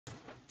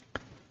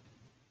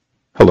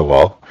Hello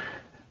all.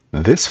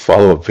 This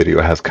follow-up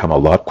video has come a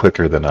lot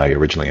quicker than I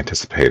originally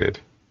anticipated.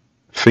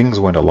 Things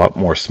went a lot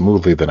more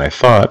smoothly than I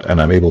thought, and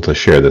I'm able to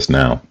share this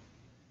now.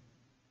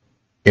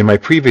 In my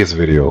previous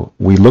video,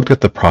 we looked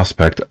at the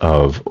prospect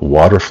of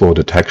water flow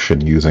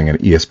detection using an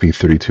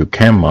ESP32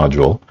 cam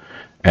module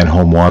and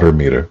home water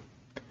meter.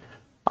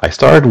 I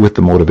started with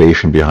the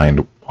motivation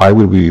behind why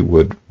we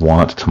would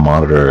want to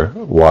monitor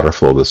water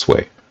flow this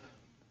way.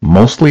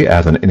 Mostly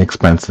as an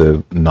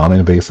inexpensive,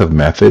 non-invasive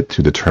method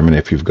to determine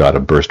if you've got a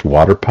burst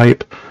water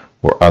pipe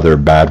or other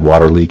bad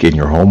water leak in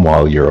your home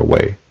while you're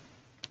away.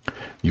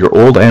 Your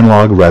old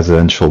analog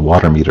residential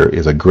water meter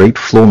is a great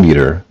flow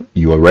meter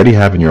you already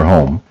have in your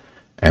home,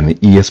 and the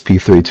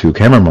ESP32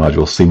 camera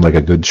module seemed like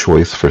a good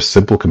choice for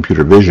simple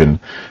computer vision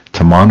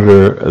to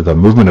monitor the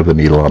movement of the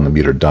needle on the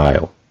meter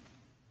dial.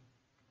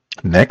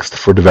 Next,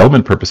 for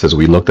development purposes,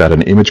 we looked at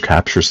an image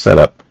capture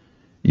setup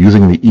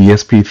using the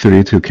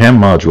ESP32 cam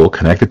module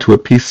connected to a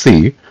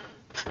PC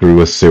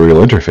through a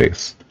serial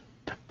interface,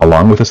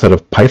 along with a set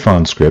of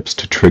Python scripts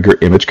to trigger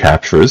image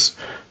captures,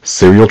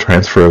 serial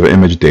transfer of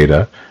image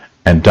data,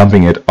 and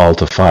dumping it all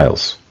to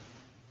files.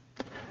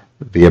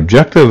 The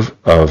objective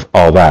of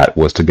all that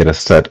was to get a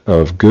set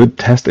of good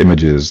test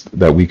images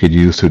that we could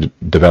use to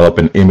develop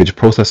an image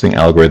processing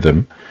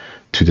algorithm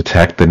to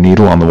detect the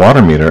needle on the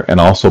water meter and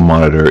also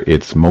monitor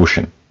its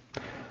motion.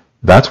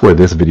 That's where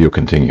this video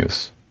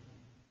continues.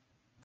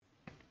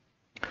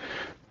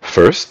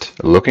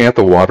 First, looking at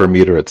the water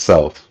meter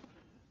itself,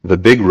 the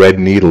big red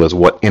needle is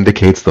what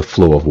indicates the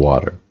flow of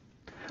water.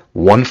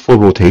 One full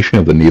rotation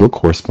of the needle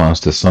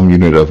corresponds to some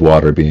unit of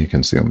water being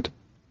consumed.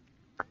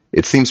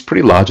 It seems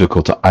pretty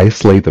logical to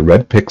isolate the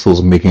red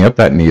pixels making up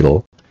that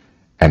needle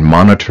and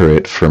monitor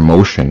it for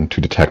motion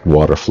to detect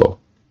water flow.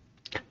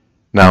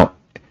 Now,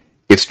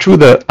 it's true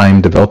that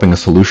I'm developing a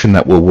solution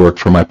that will work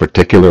for my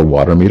particular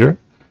water meter,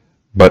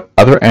 but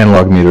other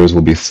analog meters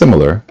will be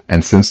similar,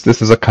 and since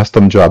this is a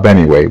custom job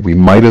anyway, we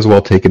might as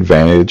well take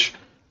advantage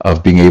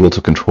of being able to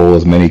control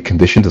as many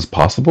conditions as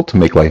possible to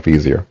make life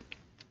easier.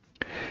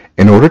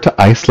 In order to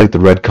isolate the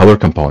red color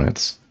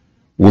components,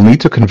 we'll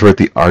need to convert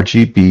the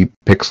RGB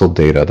pixel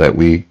data that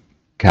we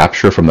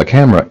capture from the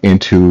camera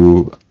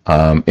into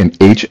an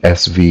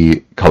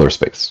HSV color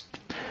space.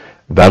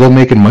 That'll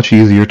make it much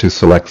easier to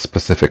select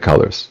specific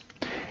colors.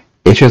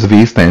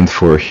 HSV stands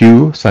for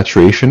hue,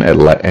 saturation,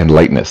 and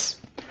lightness.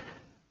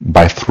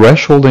 By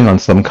thresholding on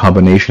some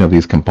combination of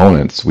these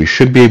components, we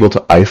should be able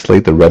to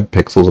isolate the red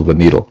pixels of the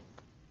needle.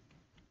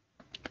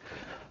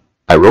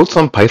 I wrote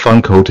some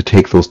Python code to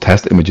take those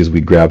test images we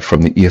grabbed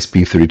from the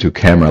ESP32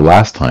 camera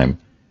last time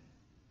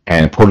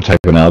and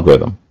prototype an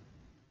algorithm.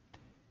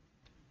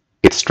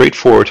 It's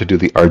straightforward to do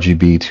the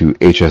RGB to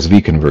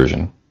HSV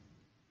conversion.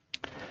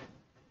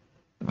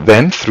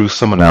 Then, through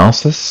some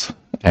analysis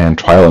and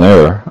trial and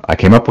error, I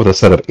came up with a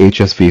set of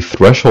HSV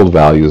threshold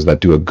values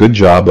that do a good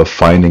job of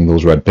finding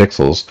those red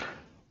pixels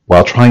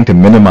while trying to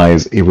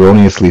minimize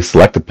erroneously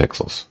selected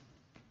pixels.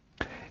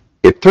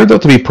 It turns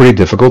out to be pretty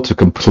difficult to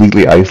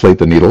completely isolate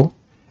the needle,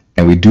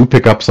 and we do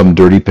pick up some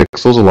dirty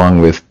pixels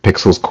along with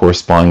pixels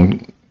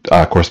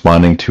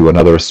corresponding to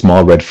another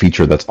small red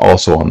feature that's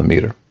also on the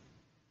meter.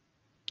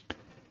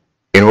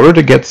 In order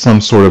to get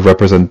some sort of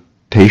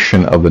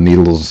representation of the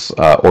needle's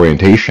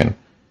orientation,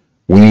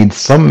 we need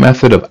some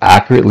method of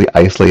accurately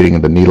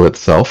isolating the needle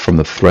itself from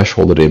the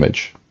thresholded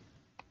image.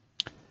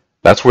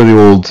 That's where the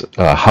old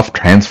Hough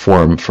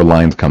Transform for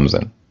lines comes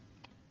in.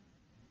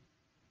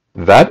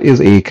 That is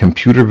a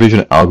computer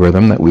vision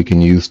algorithm that we can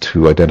use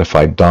to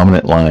identify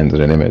dominant lines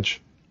in an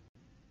image.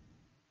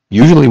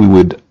 Usually we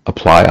would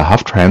apply a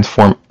Hough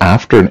Transform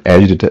after an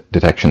edge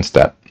detection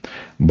step,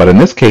 but in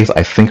this case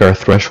I think our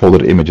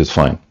thresholded image is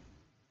fine.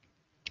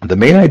 The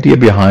main idea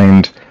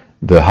behind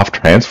the Hough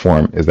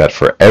Transform is that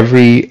for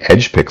every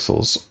edge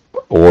pixels,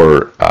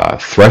 or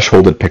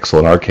thresholded pixel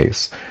in our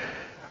case,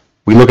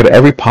 we look at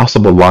every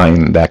possible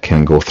line that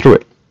can go through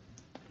it.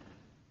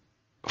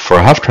 For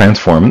a Hough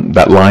Transform,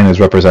 that line is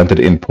represented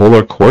in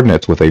polar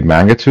coordinates with a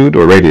magnitude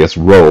or radius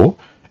rho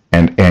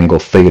and angle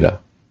theta.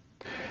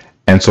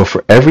 And so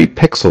for every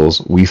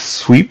pixels, we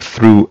sweep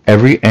through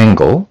every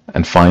angle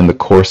and find the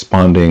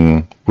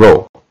corresponding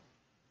rho.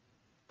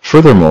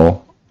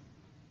 Furthermore,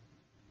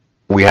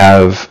 we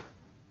have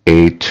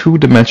a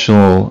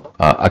two-dimensional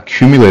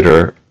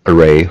accumulator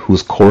array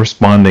whose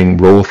corresponding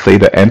rho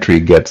theta entry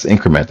gets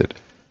incremented.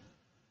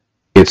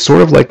 It's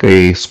sort of like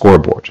a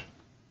scoreboard.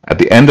 At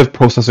the end of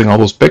processing all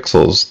those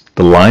pixels,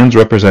 the lines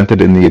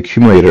represented in the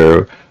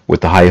accumulator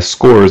with the highest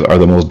scores are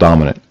the most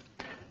dominant.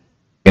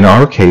 In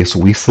our case,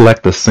 we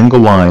select the single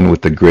line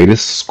with the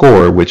greatest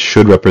score, which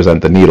should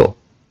represent the needle.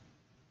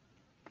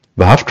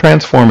 The Hough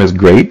Transform is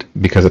great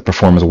because it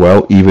performs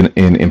well even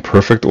in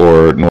imperfect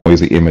or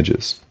noisy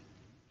images.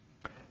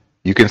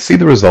 You can see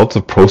the results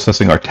of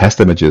processing our test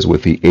images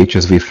with the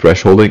HSV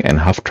thresholding and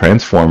Hough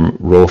Transform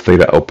rho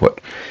theta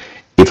output.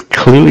 It's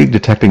clearly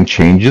detecting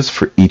changes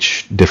for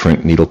each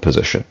different needle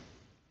position.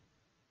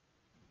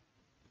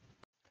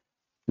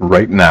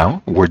 Right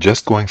now, we're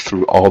just going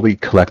through all the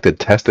collected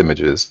test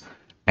images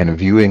and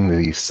viewing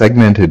the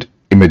segmented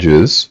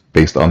images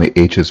based on the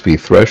HSV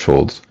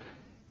thresholds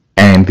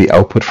and the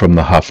output from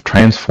the Hough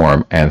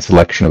Transform and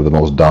selection of the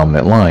most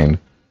dominant line,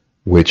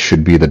 which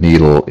should be the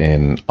needle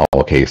in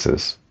all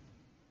cases.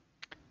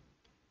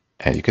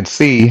 And you can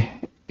see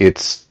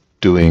it's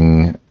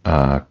doing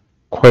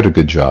quite a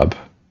good job.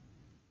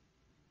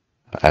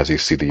 As you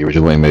see the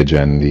original image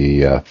and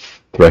the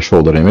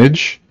thresholded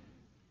image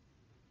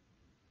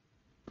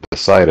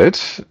beside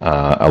it,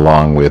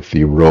 along with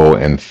the rho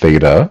and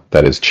theta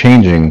that is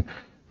changing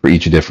for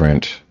each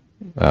different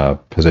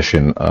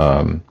position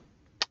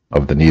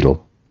of the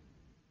needle.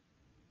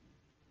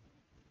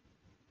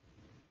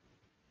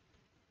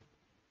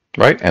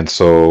 Right, and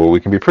so we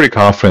can be pretty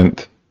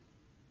confident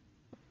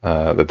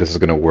that this is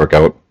going to work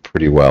out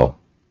pretty well.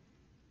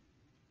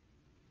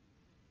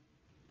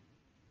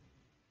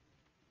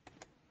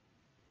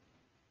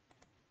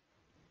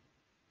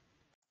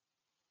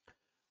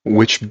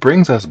 Which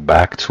brings us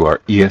back to our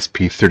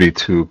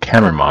ESP32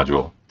 camera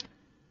module.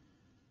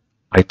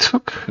 I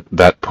took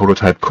that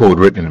prototype code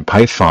written in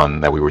Python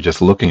that we were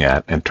just looking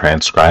at and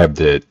transcribed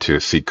it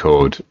to C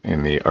code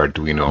in the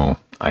Arduino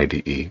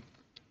IDE.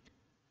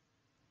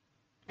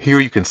 Here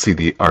you can see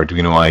the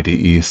Arduino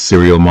IDE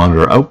serial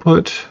monitor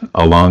output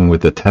along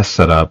with the test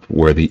setup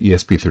where the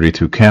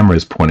ESP32 camera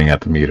is pointing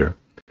at the meter.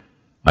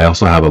 I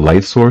also have a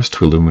light source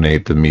to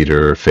illuminate the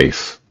meter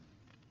face.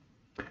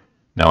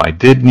 Now I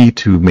did need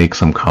to make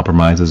some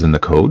compromises in the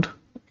code,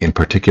 in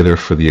particular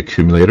for the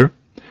accumulator.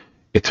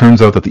 It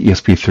turns out that the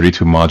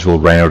ESP32 module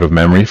ran out of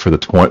memory for the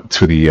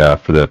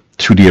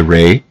 2D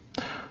array,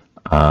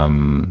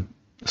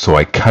 so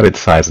I cut its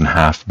size in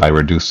half by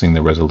reducing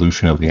the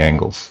resolution of the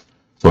angles.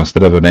 So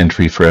instead of an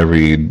entry for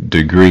every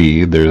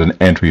degree, there's an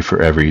entry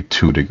for every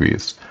 2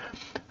 degrees.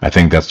 I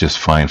think that's just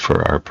fine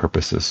for our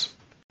purposes.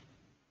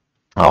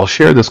 I'll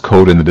share this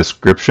code in the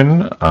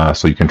description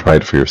so you can try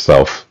it for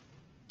yourself.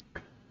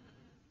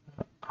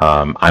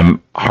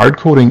 I'm hard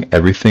coding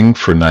everything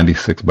for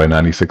 96 by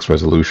 96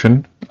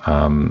 resolution,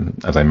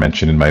 as I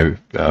mentioned in my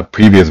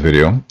previous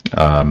video,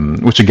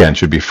 which again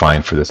should be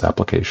fine for this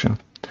application.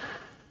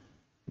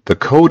 The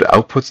code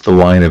outputs the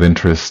line of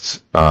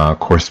interest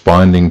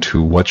corresponding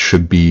to what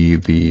should be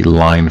the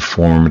line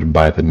formed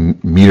by the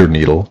meter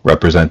needle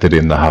represented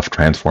in the Hough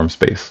Transform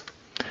space.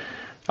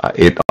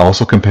 It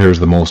also compares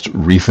the most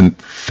recent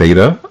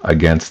theta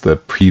against the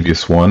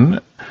previous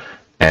one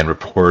and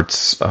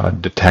reports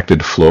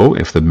detected flow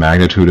if the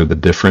magnitude of the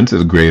difference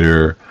is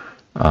greater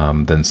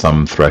than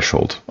some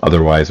threshold.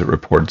 Otherwise, it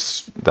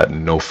reports that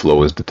no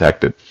flow is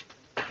detected.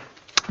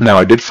 Now,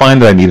 I did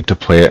find that I needed to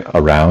play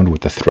around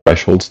with the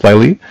threshold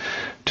slightly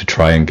to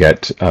try and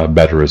get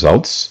better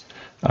results,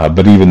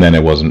 but even then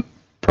it wasn't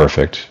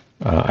perfect.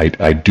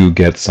 I do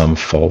get some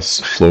false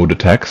flow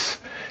detects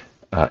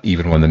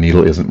even when the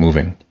needle isn't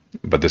moving,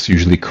 but this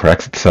usually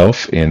corrects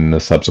itself in the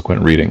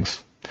subsequent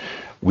readings.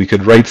 We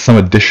could write some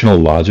additional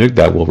logic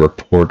that will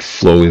report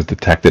flow is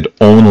detected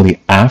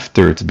only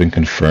after it's been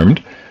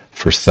confirmed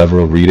for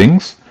several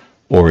readings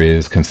or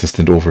is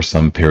consistent over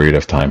some period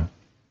of time.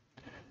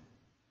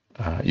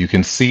 You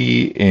can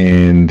see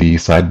in the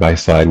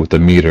side-by-side with the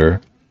meter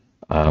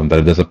that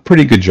it does a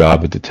pretty good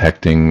job of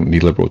detecting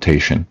needle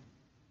rotation.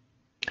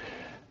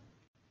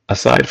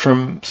 Aside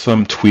from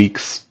some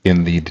tweaks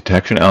in the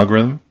detection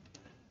algorithm,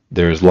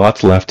 there's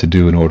lots left to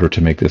do in order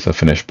to make this a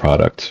finished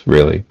product,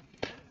 really.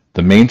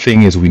 The main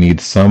thing is we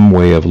need some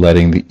way of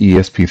letting the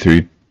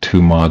ESP32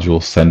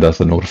 module send us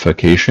a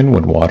notification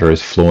when water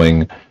is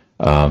flowing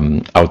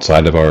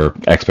outside of our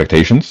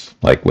expectations,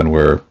 like when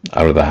we're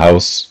out of the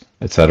house,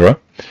 etc.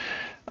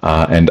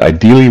 And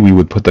ideally, we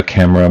would put the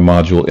camera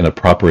module in a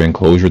proper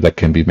enclosure that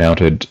can be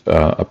mounted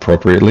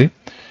appropriately.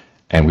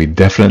 And we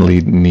definitely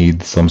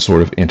need some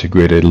sort of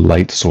integrated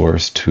light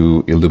source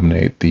to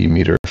illuminate the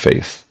meter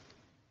face.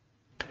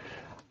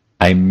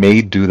 I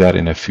may do that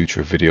in a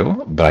future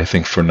video, but I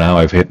think for now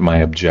I've hit my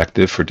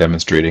objective for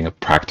demonstrating a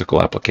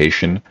practical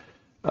application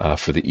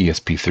for the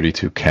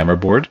ESP32 camera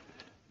board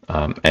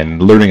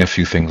and learning a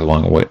few things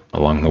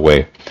along the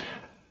way.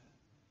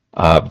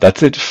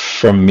 That's it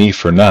from me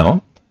for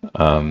now.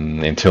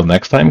 Until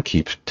next time,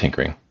 keep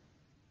tinkering.